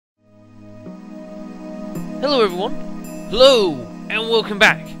Hello everyone, hello, and welcome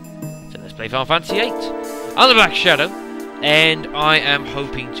back to Let's Play Final Fantasy VIII. I'm the Black Shadow, and I am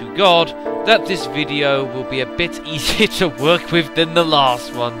hoping to God that this video will be a bit easier to work with than the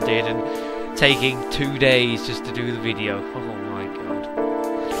last one did, and taking 2 days just to do the video. Oh my god.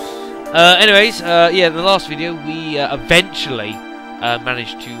 Anyways, yeah, the last video we eventually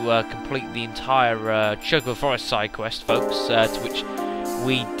managed to complete the entire Chocobo Forest side quest, folks, to which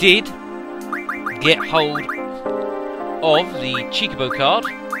we did get hold of the Chocobo card.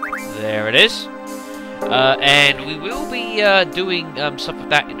 There it is. And we will be doing stuff with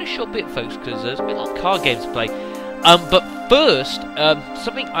that in a short bit, folks, because there's been a lot of card games to play. But first,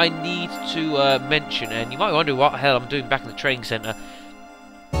 something I need to mention, and you might wonder what the hell I'm doing back in the training centre.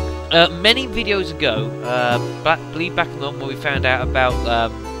 Many videos ago, back in the one where we found out about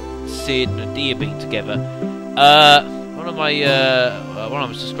Sid and Adia being together, one of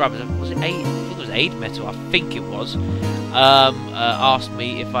my subscribers, was it Aid? I think it was Aid Metal, I think it was, asked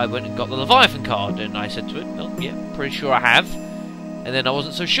me if I went and got the Leviathan card, and I said to him, well, yeah, pretty sure I have. And then I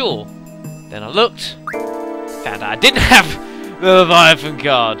wasn't so sure. Then I looked, found out I didn't have the Leviathan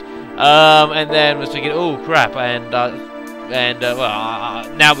card, and then was thinking, oh crap, and well,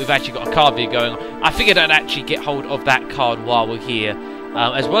 now we've actually got a card video going on. I figured I'd actually get hold of that card while we're here,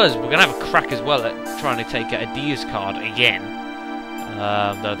 as well as we're going to have a crack as well at trying to take Adia's card again,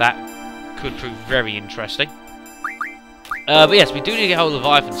 though that could prove very interesting. But yes, we do need to get hold of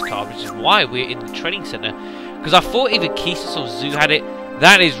Leviathan's card, which is why we're in the training centre, because I thought either Kisus or Zoo had it.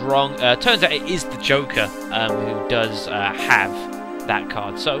 That is wrong. Turns out it is the Joker who does have that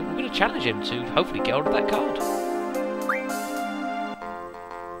card, so we're going to challenge him to hopefully get hold of that card.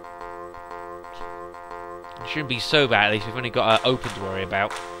 It shouldn't be so bad, at least we've only got Open to worry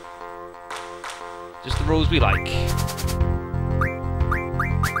about. Just the rules we like.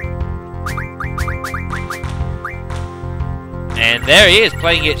 And there he is,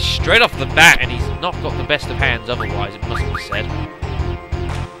 playing it straight off the bat, and he's not got the best of hands otherwise, it must be said.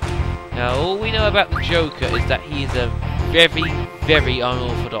 Now, all we know about the Joker is that he is a very, very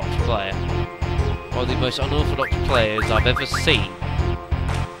unorthodox player. One of the most unorthodox players I've ever seen.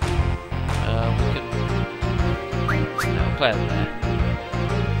 Player there.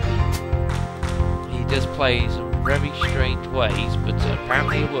 He does play some very strange ways, but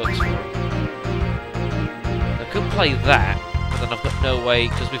apparently it works for him. I could play that, but then I've got no way,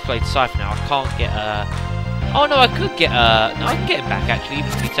 because we've played Cypher now, I can't get oh no, I could get no, I can get him back actually,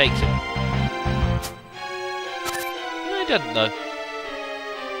 even if he takes it. I don't know.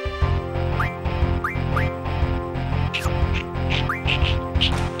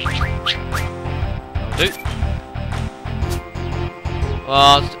 I'll do.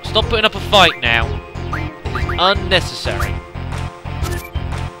 Well, stop putting up a fight now. It is unnecessary.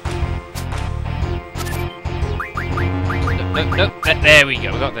 Nope. There we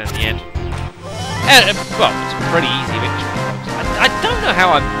go. We got there in the end. And, well, it's a pretty easy victory. I don't know how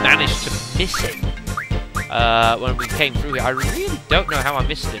I managed to miss him when we came through here. I really don't know how I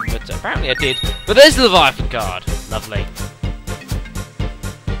missed him, but apparently I did. But there's the Leviathan card. Lovely.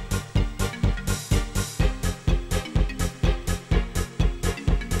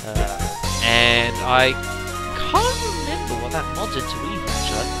 And I can't remember what that mods into either,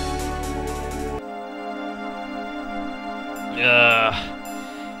 actually.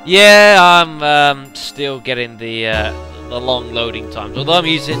 Yeah, I'm still getting the long loading times. Although I'm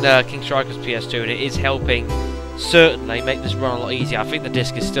using King Striker's PS2, and it is helping certainly make this run a lot easier. I think the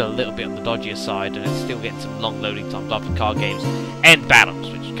disc is still a little bit on the dodgier side, and it's still getting some long loading times after card games and battles,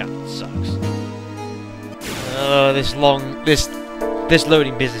 which kind of sucks. This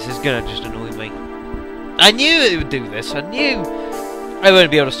loading business is gonna just annoy me. I knew it would do this. I knew I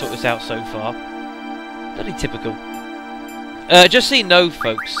wouldn't be able to sort this out so far. Bloody typical. Just so you know,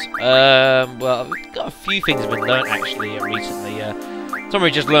 folks. Well, we've got a few things have been learnt actually recently.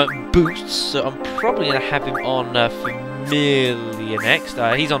 Somebody just learnt boosts, so I'm probably gonna have him on Familiar next.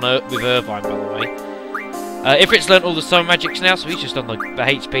 He's on with Irvine, by the way. Ifrit's learnt all the summon magics now, so he's just on the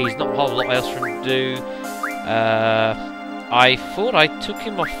HPs. Not a whole lot else for him to do. I thought I took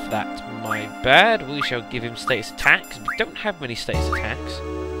him off that. My bad. We shall give him status attacks. We don't have many status attacks,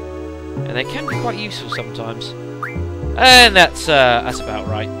 and they can be quite useful sometimes. And that's about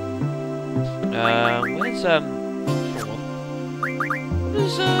right. Where's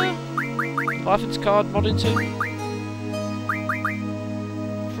Leviathan's card mod into?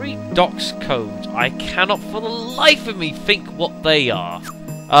 3 docs codes. I cannot for the life of me think what they are.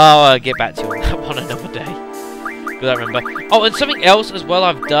 I'll get back to you on that one another day. I remember. Oh, and something else as well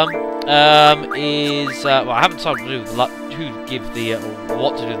I've done is well, I haven't decided to do the luck, who give the or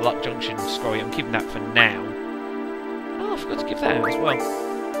what to do the luck junction scroll. I'm keeping that for now. Oh, I forgot to give that out as well.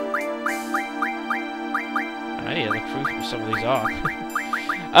 I need to look through what some of these are.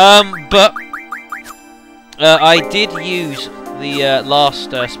 But I did use the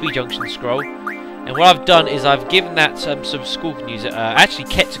last speed junction scroll, and what I've done is I've given that some school can use it. Actually,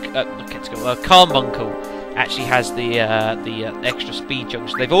 Carbuncle actually has the extra speed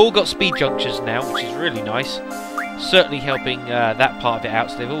junction. They've all got speed junctions now, which is really nice. Certainly helping that part of it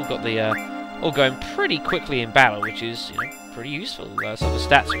out. So they've all got the all going pretty quickly in battle, which is pretty useful. Some of the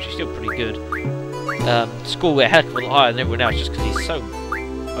stats which are still pretty good. School a heck of a lot higher than everyone else, just because he's so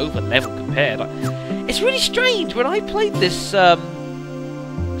over level compared. Like, it's really strange when I played this.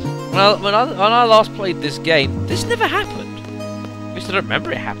 When I last played this game, this never happened. At least I don't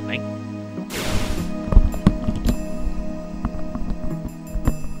remember it happening.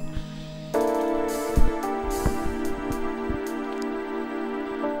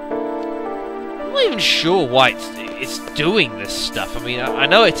 I'm not even sure why it's doing this stuff. I mean, I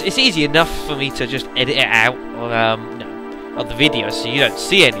know it's easy enough for me to just edit it out on the video, so you don't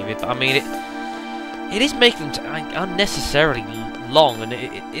see any of it. But I mean, it is making them unnecessarily long, and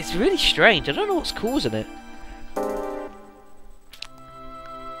it's really strange. I don't know what's causing it.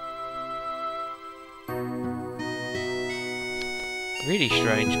 Really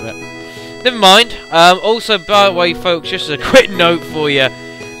strange, but never mind. Also, by the way, folks, just a quick note for you.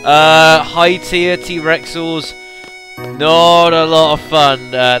 High tier T-Rexals, not a lot of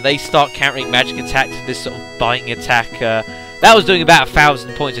fun. They start countering magic attacks with this sort of biting attack. That was doing about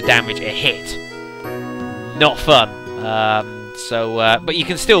 1,000 points of damage a hit. Not fun. But you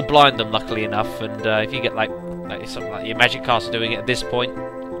can still blind them, luckily enough. And if you get like something like your magic caster doing it at this point,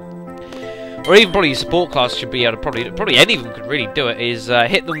 or even probably your support class should be able to probably any of them could really do it. Is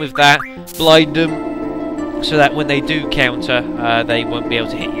hit them with that, blind them, so that when they do counter, they won't be able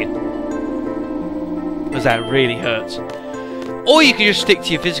to hit you, because that really hurts. Or you can just stick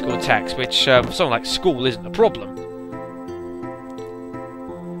to your physical attacks, which for something like school isn't a problem.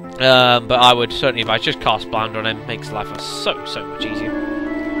 But I would certainly, if I just cast blind on him, it makes life so much easier.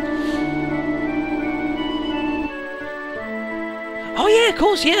 Oh yeah, of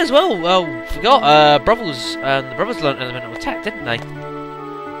course, yeah, as well. Well, forgot. The brothers learnt elemental attack, didn't they?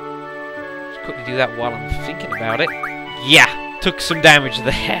 Just quickly do that while I'm thinking about it. Yeah, took some damage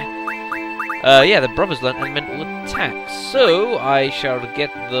there. Yeah, the brothers learnt elemental attack, so I shall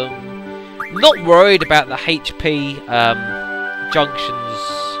get them. Not worried about the HP junctions.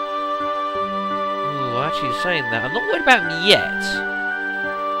 Actually saying that, I'm not worried about them yet.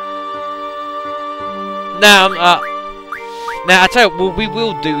 Now, I tell you, we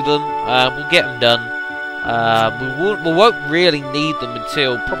will do them. We'll get them done. We won't really need them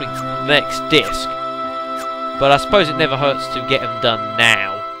until probably the next disc. But I suppose it never hurts to get them done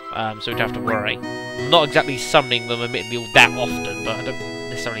now, so we don't have to worry. I'm not exactly summoning them, admittedly, all that often, but I don't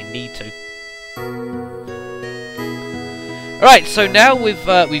necessarily need to. Alright, so now we've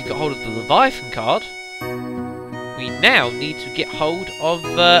got hold of the Leviathan card. We now need to get hold of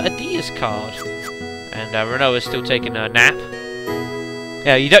Adia's card. And Renoa's still taking a nap.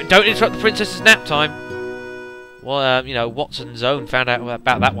 Yeah, you don't interrupt the princess's nap time. Well, Watson's own found out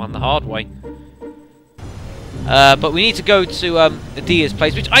about that one the hard way. But we need to go to Adia's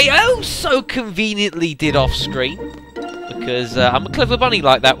place, which I also conveniently did off screen, because I'm a clever bunny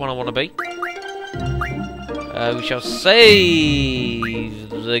like that when I want to be. We shall save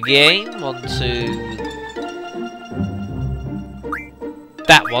the game onto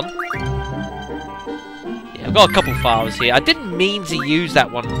that one. Yeah, I've got a couple files here. I didn't mean to use that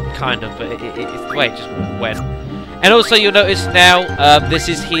one, kind of, but it's the way it just went. And also, you'll notice now, this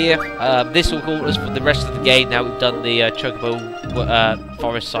is here. This will call us for the rest of the game. Now we've done the Chocobo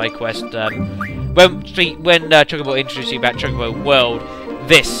Forest side quest. When Chocobo introduces you about Chocobo World,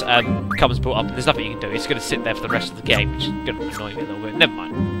 this comes brought up, and there's nothing you can do. It's going to sit there for the rest of the game, which is going to annoy me a little bit. Never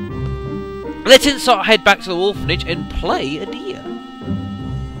mind. Let's inside head back to the orphanage and play Adia.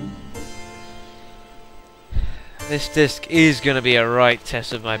 This disc is going to be a right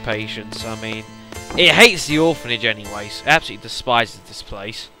test of my patience. I mean, it hates the orphanage anyways. It absolutely despises this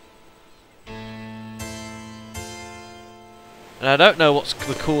place. And I don't know what's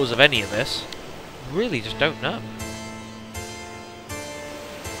the cause of any of this. I really just don't know.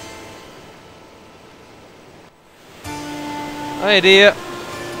 Hi, dear.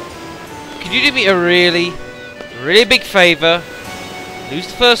 Could you do me a really big favour? Lose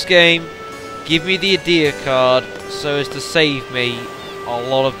the first game. Give me the Adia card so as to save me a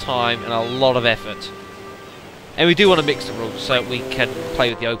lot of time and a lot of effort. And we do want to mix the rules so we can play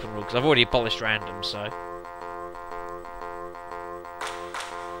with the open rule, because I've already abolished random, so...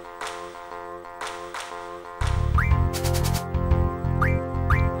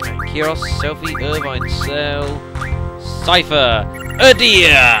 Kiros, Selfie, Irvine, Cell, Cypher,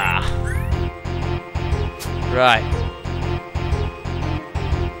 Adia! Right.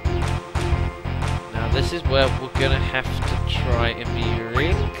 Now this is where we're gonna have to try and be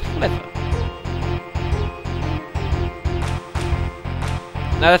really clever.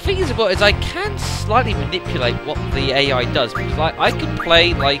 Now the thing is about is I can slightly manipulate what the AI does, because I could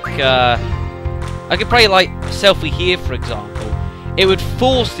play like Selfie here, for example. It would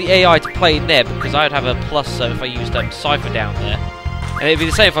force the AI to play in there because I would have a plus if I used Cypher down there. And it'd be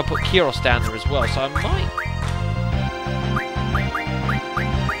the same if I put Kiros down there as well, so I might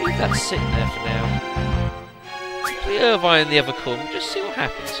leave that sitting there for now. Play Irvine in the other corner, just see what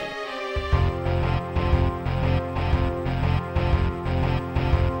happens here.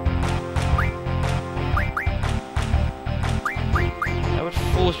 That would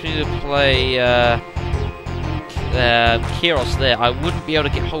force me to play Kiros there. I wouldn't be able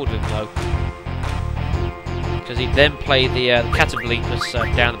to get hold of him though, because he'd then play the Catablinkus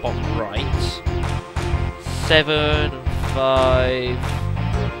down the bottom right. 7 and 5.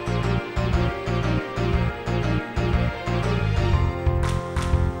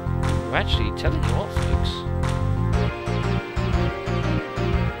 I'm actually telling you what, folks.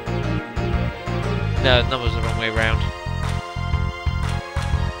 No, the numbers are the wrong way around.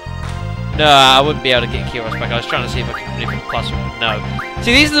 No, I wouldn't be able to get Kiros back. I was trying to see if I could manipulate plus or no.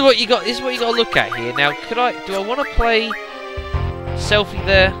 See, this is what you got. This is what you got to look at here. Now, do I want to play Selfie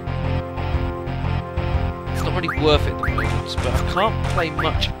there? It's not really worth it at the moment, but I can't play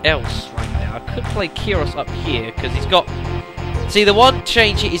much else right now. I could play Kiros up here because he's got. See, the one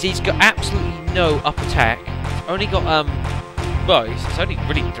change is he's got absolutely no up attack. It's only got well, it's only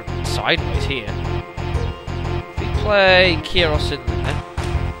really sideways here. If we play Kiros in there.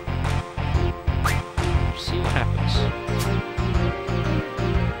 See what happens.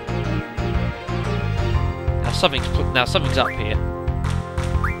 Now something's up here.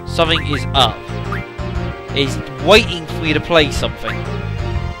 Something is up. He's waiting for me to play something.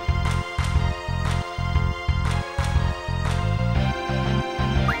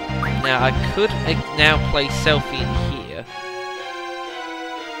 Now I could now play Selfie in here.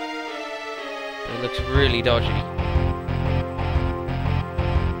 It looks really dodgy.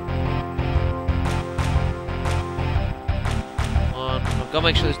 Gotta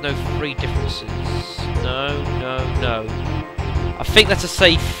make sure there's no free differences. No, no, no. I think that's a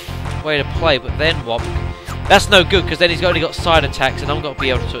safe way to play, but then what? That's no good, because then he's only got side attacks, and I'm not going to be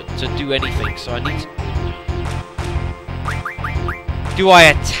able to do anything, so I need to... Do I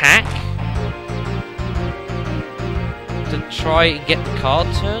attack? To try and get the card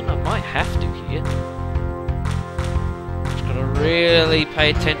turn? I might have to here. Just gotta really pay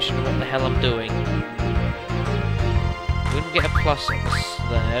attention to what the hell I'm doing. Wouldn't get a plus on this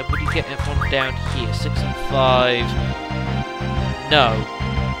there. Would you get one down here? 6 and 5. No.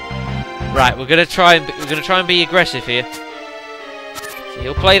 Right, we're gonna try and be aggressive here. So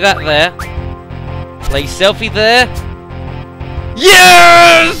he'll play that there. Play Selfie there.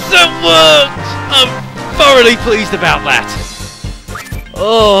 Yes! That worked! I'm thoroughly pleased about that.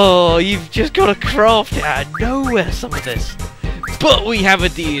 Oh, you've just got to craft it out of nowhere, some of this. But we have a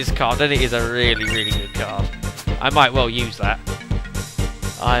Dia's card, and it is a really, really good card. I might well use that.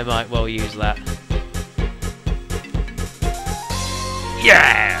 I might well use that.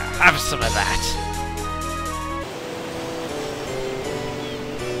 Yeah! Have some of that.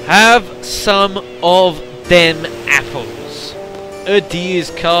 Have some of them apples.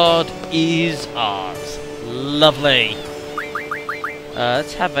 Adia's card is ours. Lovely.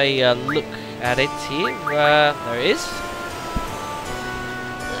 Let's have a look at it here. There it is.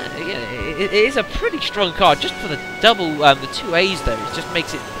 It is a pretty strong card, just for the double, the 2 A's though. It just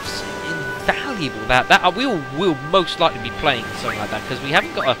makes it invaluable. That we'll most likely be playing something like that, because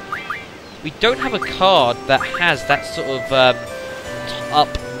we don't have a card that has that sort of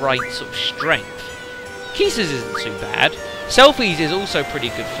upright sort of strength. Kisses isn't too bad. Selfies is also pretty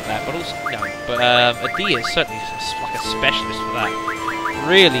good for that, but also no. But Adia is certainly like a specialist for that.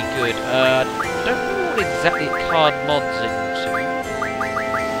 Really good. I don't know what exactly card mods into.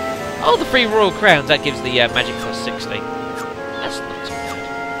 Oh, the 3 Royal Crowns, that gives the magic plus 60. That's not too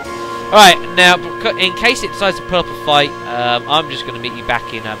bad. Alright, now, in case it decides to put up a fight, I'm just going to meet you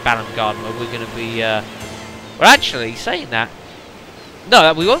back in Balam Garden, where we're going to be, well, actually, saying that, no,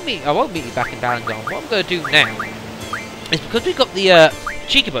 I won't meet you back in Balam Garden. What I'm going to do now is, because we've got the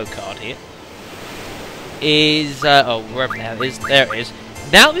Chocobo card here, is oh, wherever the hell it is, there it is.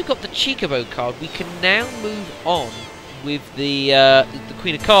 Now that we've got the Chocobo card, we can now move on with the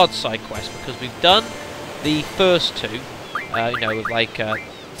Queen of Cards side quest, because we've done the first two, you know, with like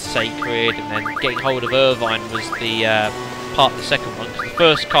Sacred, and then getting hold of Irvine was the part of the second one, because the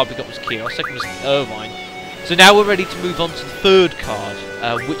first card we got was Kios, second was Irvine. So now we're ready to move on to the third card,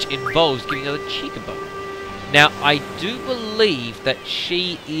 which involves giving her the Chocobo. Now, I do believe that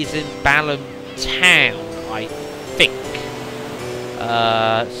she is in Balam Town, I think.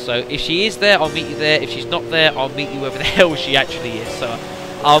 So if she is there, I'll meet you there. If she's not there, I'll meet you wherever the hell she actually is. So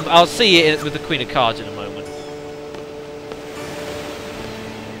I'll see you with the Queen of Cards in a moment.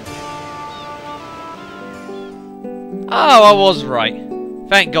 Oh, I was right.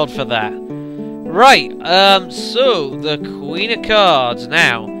 Thank God for that. Right, so the Queen of Cards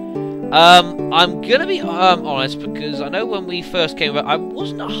now. I'm gonna be honest, because I know when we first came over, I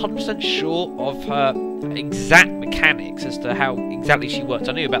wasn't 100% sure of her exact mechanics as to how exactly she works.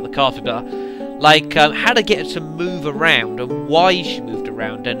 I knew about the card, but like how to get her to move around and why she moved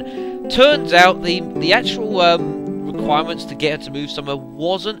around. And turns out the actual requirements to get her to move somewhere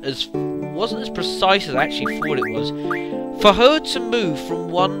wasn't as precise as I actually thought it was. For her to move from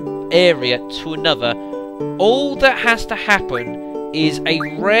one area to another, all that has to happen is a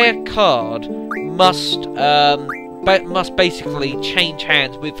rare card must basically change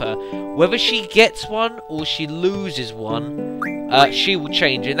hands with her. Whether she gets one or she loses one, she will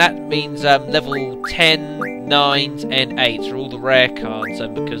change, and that means level 10, 9s, and 8s are all the rare cards,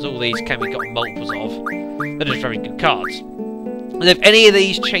 because all these can be gotten multiples of. They're just very good cards. And if any of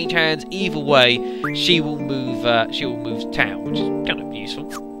these change hands either way, she will move town, which is kind of useful.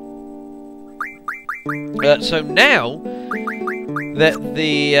 So now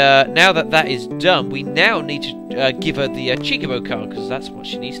that that is done, we now need to give her the Chocobo card, because that's what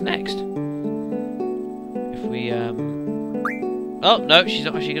she needs next. If we oh no, she's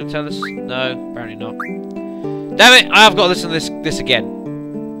not actually going to tell us. No, apparently not. Damn it! I've got to listen to this again.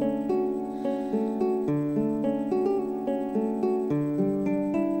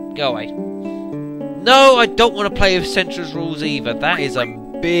 Go away. No, I don't want to play with Centra's rules either. That is a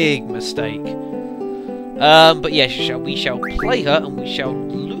big mistake. But yes, we shall play her, and we shall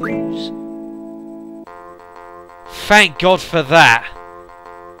lose. Thank God for that.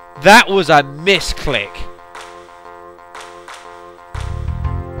 That was a misclick.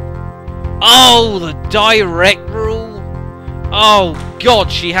 Oh, the direct rule. Oh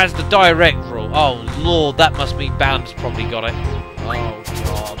God, she has the direct rule. Oh Lord, that must mean Bam's probably got it. Oh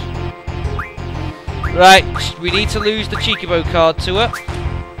God. Right, we need to lose the Chocobo card to her,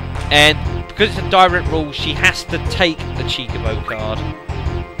 and because it's a direct rule, she has to take the Chocobo card.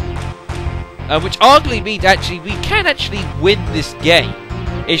 Which arguably means we can actually win this game.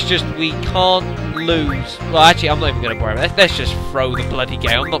 It's just we can't lose. Well, actually, I'm not even going to worry about it. Let's just throw the bloody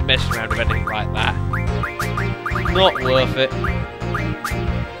game. I'm not messing around with anything like that. Not worth it.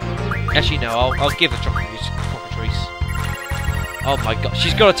 Actually, no. I'll give the Cockatrice. Oh my God,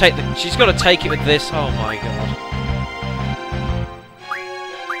 she's got to take it with this. Oh my God.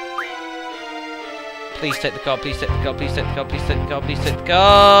 Please take the card, please take the card, please take the card, please take the card, please take the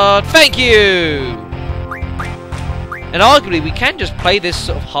card. Thank you! And arguably, we can just play this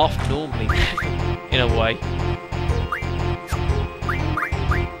sort of half normally, in a way.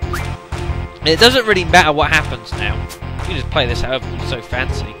 It doesn't really matter what happens now. You can just play this however you so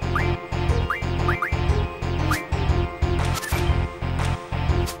fancy.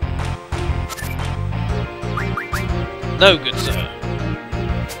 No good, sir.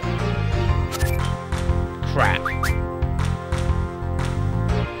 Crap.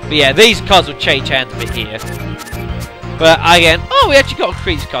 But yeah, these cards will change hands a bit here. But again, oh, we actually got a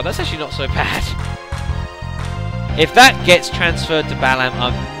creature card. That's actually not so bad. If that gets transferred to Balam,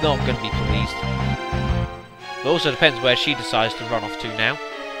 I'm not going to be pleased. But also depends where she decides to run off to now.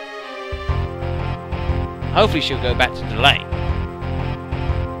 Hopefully she'll go back to Delay.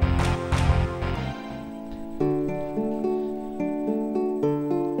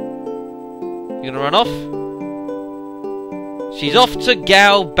 You gonna run off? She's off to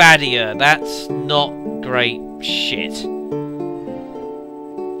Galbadia. That's not great shit.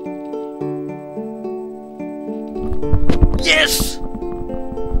 Yes!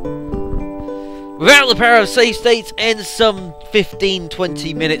 Without the power of save states and some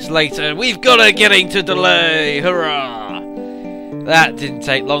 15-20 minutes later, we've got her getting to Delay! Hurrah! That didn't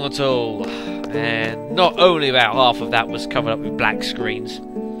take long at all. And not only about half of that was covered up with black screens.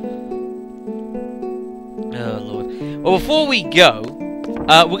 Oh Lord. Well, before we go,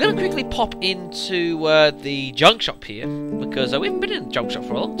 We're going to quickly pop into the junk shop here, because we haven't been in the junk shop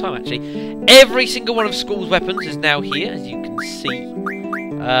for a long time, actually. Every single one of Skull's weapons is now here, as you can see.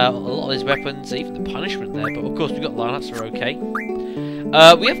 A lot of his weapons, even the punishment there, but of course we've got lineups, so we're okay.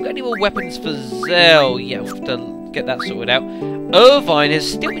 We haven't got any more weapons for Zell yet, we'll have to get that sorted out. Irvine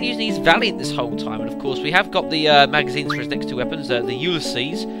has still been using his Valiant this whole time, and of course we have got the magazines for his next two weapons, the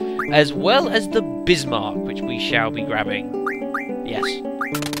Ulysses, as well as the Bismarck, which we shall be grabbing. Yes.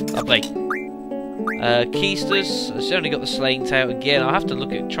 Lovely. Keisters, it's only got the Slaying Tail again. I'll have to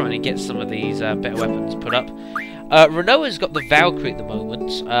look at trying to get some of these better weapons put up. Renoa's got the Valkyrie at the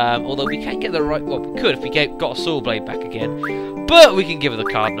moment, although we can't get the right... Well, we could if we got a Sword Blade back again. But we can give her the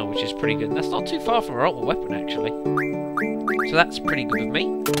Cardinal, which is pretty good. And that's not too far from her ultimate weapon, actually. So that's pretty good with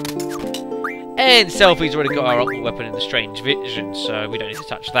me. And Selfie's already got our ultimate weapon in the Strange Vision, so we don't need to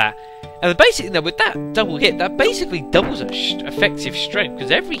touch that. And the basic thing, though, with that double hit, that basically doubles our effective strength,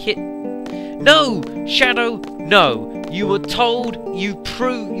 because every hit... No! Shadow, no! You were told, you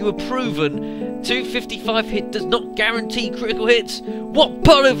were proven, 255 hit does not guarantee critical hits! What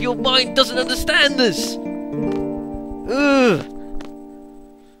part of your mind doesn't understand this? Ugh!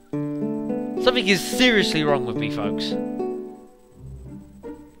 Something is seriously wrong with me, folks.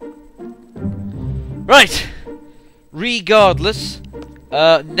 Right! Regardless,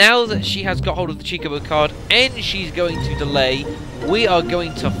 now that she has got hold of the Chocobo card and she's going to delay, we are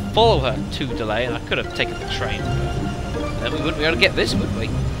going to follow her to delay. And I could have taken the train, but then we wouldn't be able to get this, would we?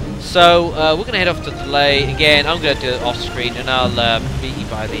 So we're going to head off to delay. Again, I'm going to do it off screen, and I'll meet you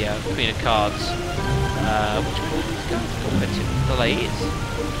by the Queen of Cards. Which one delay is?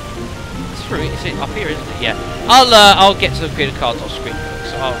 It's through. It's up here, isn't it? Yeah. I'll get to the Queen of Cards off screen,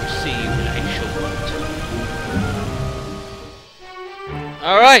 so I'll see you in a short moment.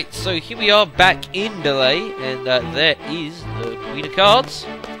 Alright, so here we are back in delay, and there is the Queen of Cards.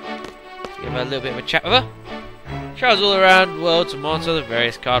 Give her a little bit of a chat with her. Travels all around the world to monitor the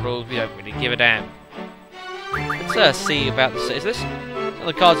various card rules. We don't really give a damn. Let's see about this. Is this? Some of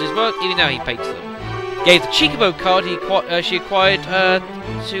the cards his work, even now he paints them. Gave the Chocobo card she acquired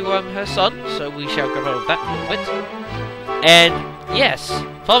to her son, so we shall grab hold of that a little bit. And yes,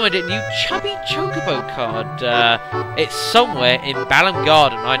 following a new chubby Chocobo card. It's somewhere in Balam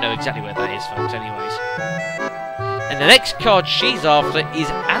Garden. I know exactly where that is, folks, anyways. And the next card she's after is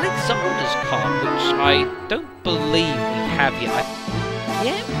Alexander's card, which I don't believe we have yet.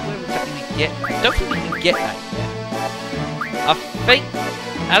 Where exactly we get? I don't think we can get that yet. I think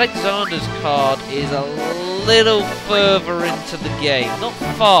Alexander's card is a little further into the game. Not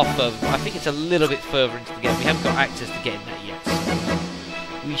far further, but I think it's a little bit further into the game. We haven't got access to getting that yet, so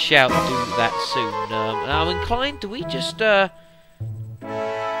we shall do that soon. I'm inclined, do we just, because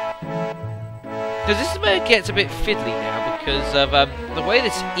this is where it gets a bit fiddly now, because of the way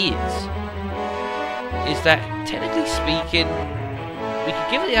this is that, technically speaking, we could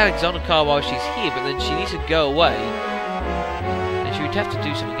give her the Alexander card while she's here, but then she needs to go away, and she would have to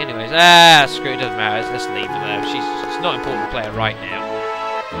do something anyways. Screw it, doesn't matter, let's leave her there. It's not important to play her right now.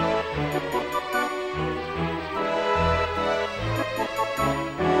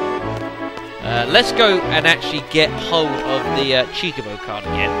 Let's go and actually get hold of the Chocobo card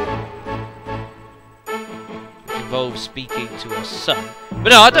again. Which involves speaking to her son. But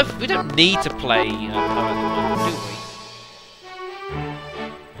no, we don't need to play her at the moment, do we?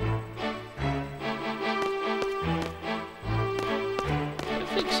 I don't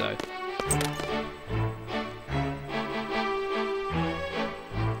think so.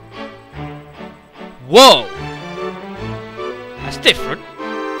 Whoa! That's different.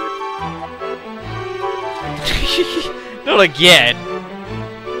 Not again.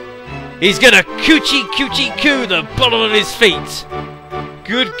 He's gonna coochie-coo the bottom of his feet.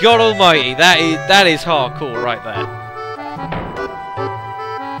 Good God Almighty, that is hardcore right there.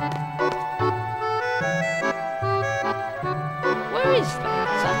 Where is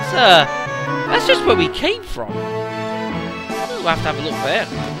that? That's just where we came from. We'll have to have a look there.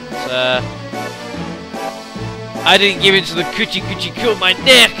 I didn't give in to the coochie-coo my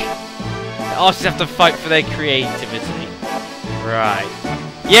neck. Artists have to fight for their creativity. Right.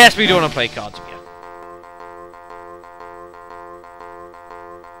 Yes, we do want to play cards again.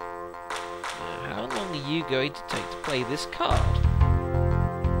 How long are you going to take to play this card?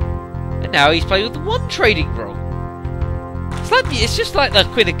 And now he's playing with the one trading roll. It's just like the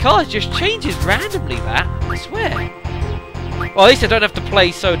Queen of Cards just changes randomly, that. I swear. Well, at least I don't have to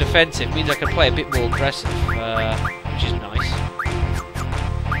play so defensive. It means I can play a bit more aggressive, which is nice.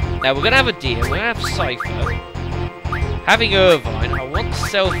 Now, we're going to have a deer, we're going to have Cypher, having Irvine, I want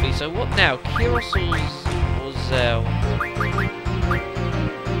Selfie, so what now? Kiros or Zell?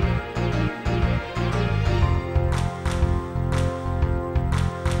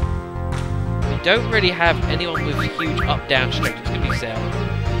 don't really have anyone with huge up-down strength. It's going to be Cell.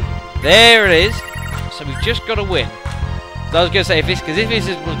 There it is. So we've just got to win. So I was going to say, if this was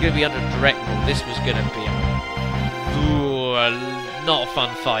going to be under direct rule, this was going to be not a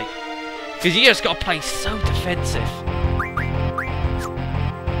fun fight. Because you just got to play so defensive.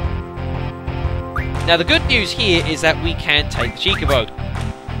 Now the good news here is that we can take the Chocobo.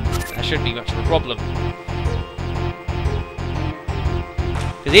 That shouldn't be much of a problem.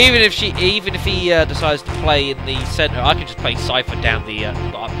 Because even if he decides to play in the centre, I can just play Cypher down the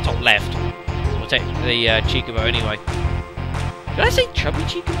top left. We'll take the Chocobo anyway. Did I say chubby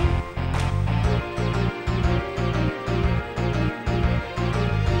Chocobo?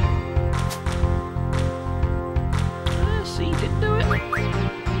 See, didn't do it.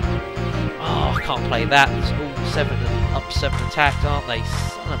 Oh, I can't play that. It's all up 7 attack, aren't they?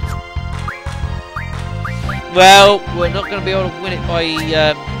 Son of a... Well, we're not going to be able to win it by...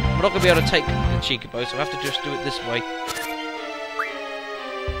 we're not going to be able to take the Chocobo, so I have to just do it this way.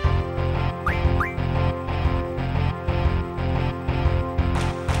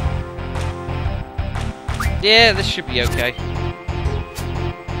 Yeah, this should be okay.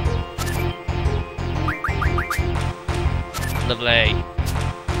 Lovely. And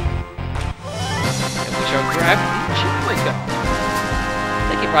we shall grab the Chocobo.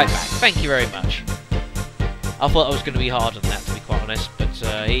 Take it right back. Thank you very much. I thought I was going to be hard on that, to be quite honest, but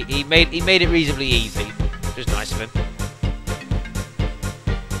he made it reasonably easy, which was nice of him.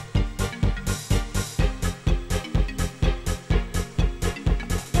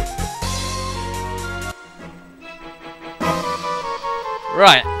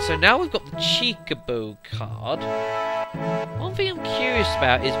 Right, so now we've got the Chocobo card. One thing I'm curious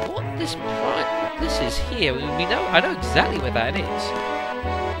about is what this is here. I know exactly where that is.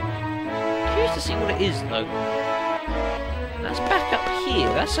 Curious to see what it is though. That's back up here.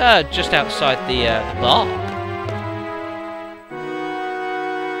 That's just outside the bar.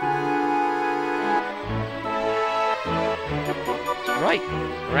 It's right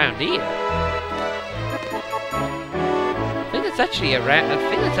around here. I think it's actually around. I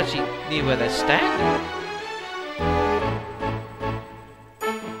think that's actually near where they're standing.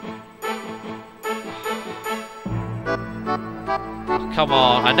 Come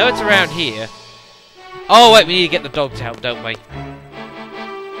on, I know it's around here. Oh wait, we need to get the dog to help, don't we?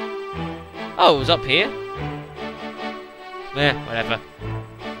 Oh, it was up here. Whatever.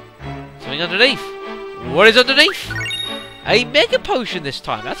 Something underneath. What is underneath? A mega potion this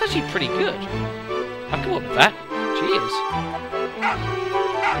time. That's actually pretty good. I'll come up with that. Cheers.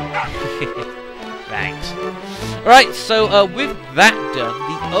 Thanks. Right, so with that done,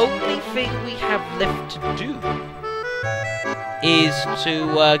 the only thing we have left to do is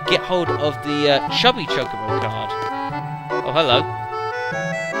to get hold of the chubby Chocobo card. Oh, hello.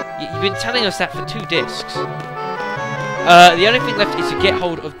 You've been telling us that for 2 discs. The only thing left is to get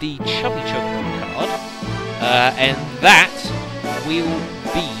hold of the chubby Chocobo card, and that will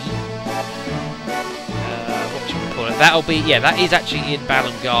be... what should we call it? That'll be... Yeah, that is actually in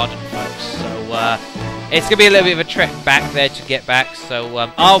Balam Garden, folks. So, it's going to be a little bit of a trek back there to get back, so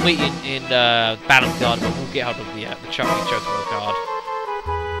I'll meet you in Balam Garden, but we'll get hold of the chubby Chocobo card.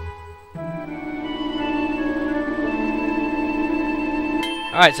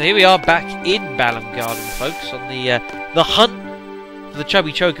 Alright, so here we are back in Balam Garden, folks, on the hunt for the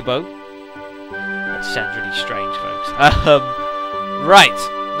chubby Chocobo. That sounds really strange, folks. Right,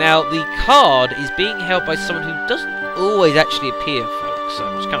 now the card is being held by someone who doesn't always actually appear, folks,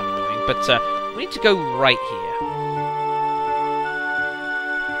 so it's kind of annoying, but we need to go right here.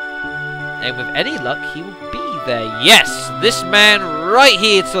 And with any luck, he will be there. Yes! This man right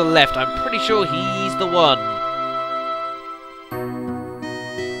here to the left. I'm pretty sure he's the one.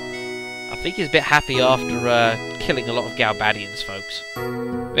 I think he's a bit happy after killing a lot of Galbadians, folks.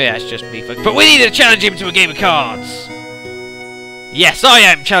 Yeah, it's just me, folks. But we need to challenge him to a game of cards! Yes, I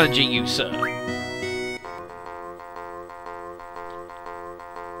am challenging you, sir.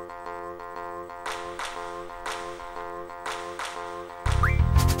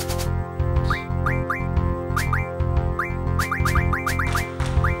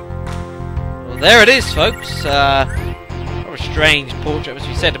 There it is, folks. What a strange portrait, as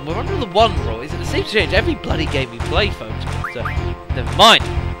we said. And we're under the 1 rule. It seems to change every bloody game we play, folks. But never mind.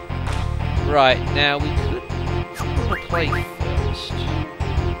 Right, now we could play first.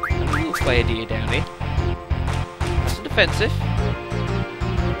 And we'll play a deer down here. That's a defensive.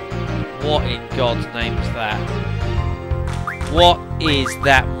 What in God's name is that? What is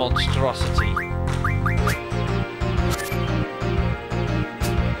that monstrosity?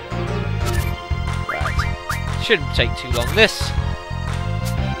 Shouldn't take too long, this.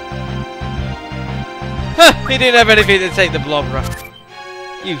 Ha! He didn't have anything to take the blobber.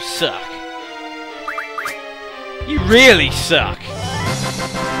 You suck. You really suck.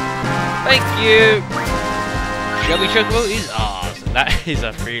 Thank you. Shelby Chocobo is ours. And that is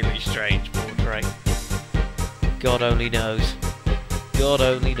a really strange portrait. God only knows. God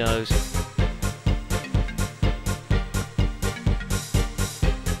only knows.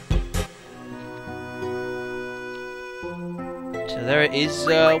 So there it is.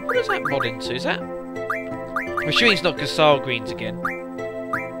 What is that mod into? Is that? I'm assuming it's not Casal Greens again.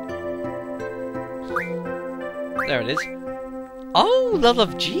 There it is. Oh, level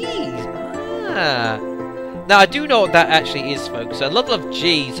of G's. Ah. Now I do know what that actually is, folks. Level of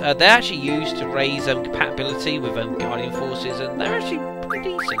G's. They're actually used to raise compatibility with Guardian forces, and they're actually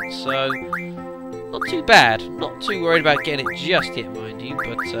pretty decent. So not too bad. Not too worried about getting it just yet, mind you.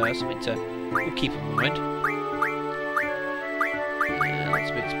 But something to we'll keep in mind. Lots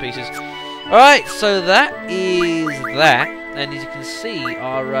of bits and pieces. All right, so that is that. And as you can see,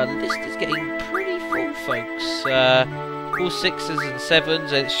 our list is getting pretty full, folks. All 6s and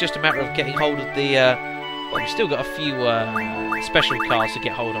 7s. It's just a matter of getting hold of the. Well, we've still got a few special cars to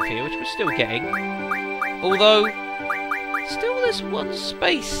get hold of here, which we're still getting. Although, still there's one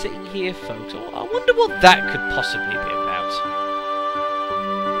space sitting here, folks. I wonder what that could possibly be about.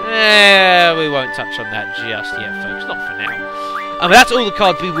 We won't touch on that just yet, folks. Not for now. That's all the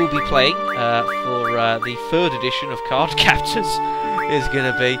cards we will be playing for the 3rd edition of Card Captors is going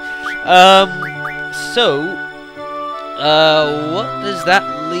to be. What does that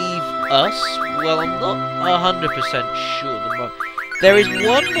leave us? Well, I'm not 100% sure. There is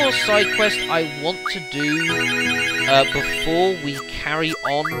one more side quest I want to do before we carry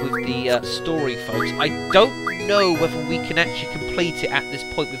on with the story, folks. I don't know whether we can actually complete it at this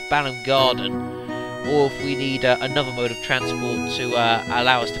point with Balam Garden, or if we need another mode of transport to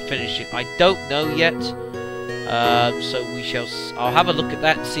allow us to finish it. I don't know yet. So we shall. I'll have a look at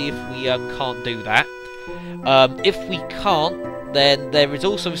that and see if we can't do that. If we can't, then there is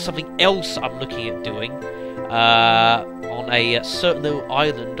also something else I'm looking at doing on a certain little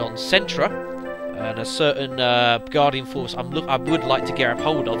island on Centra, and a certain Guardian Force I would like to grab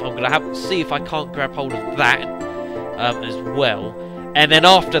hold of. I'm going to see if I can't grab hold of that as well. And then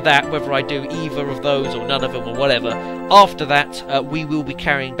after that, whether I do either of those or none of them or whatever, after that we will be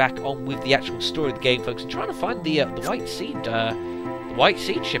carrying back on with the actual story of the game, folks, and trying to find the White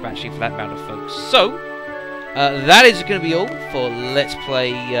Seed, ship actually, for that matter, folks. So. That is going to be all for Let's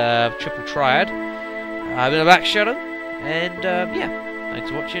Play Triple Triad. I've been a Black Shadow, and yeah, thanks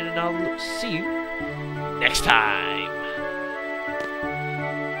for watching, and I'll see you next time.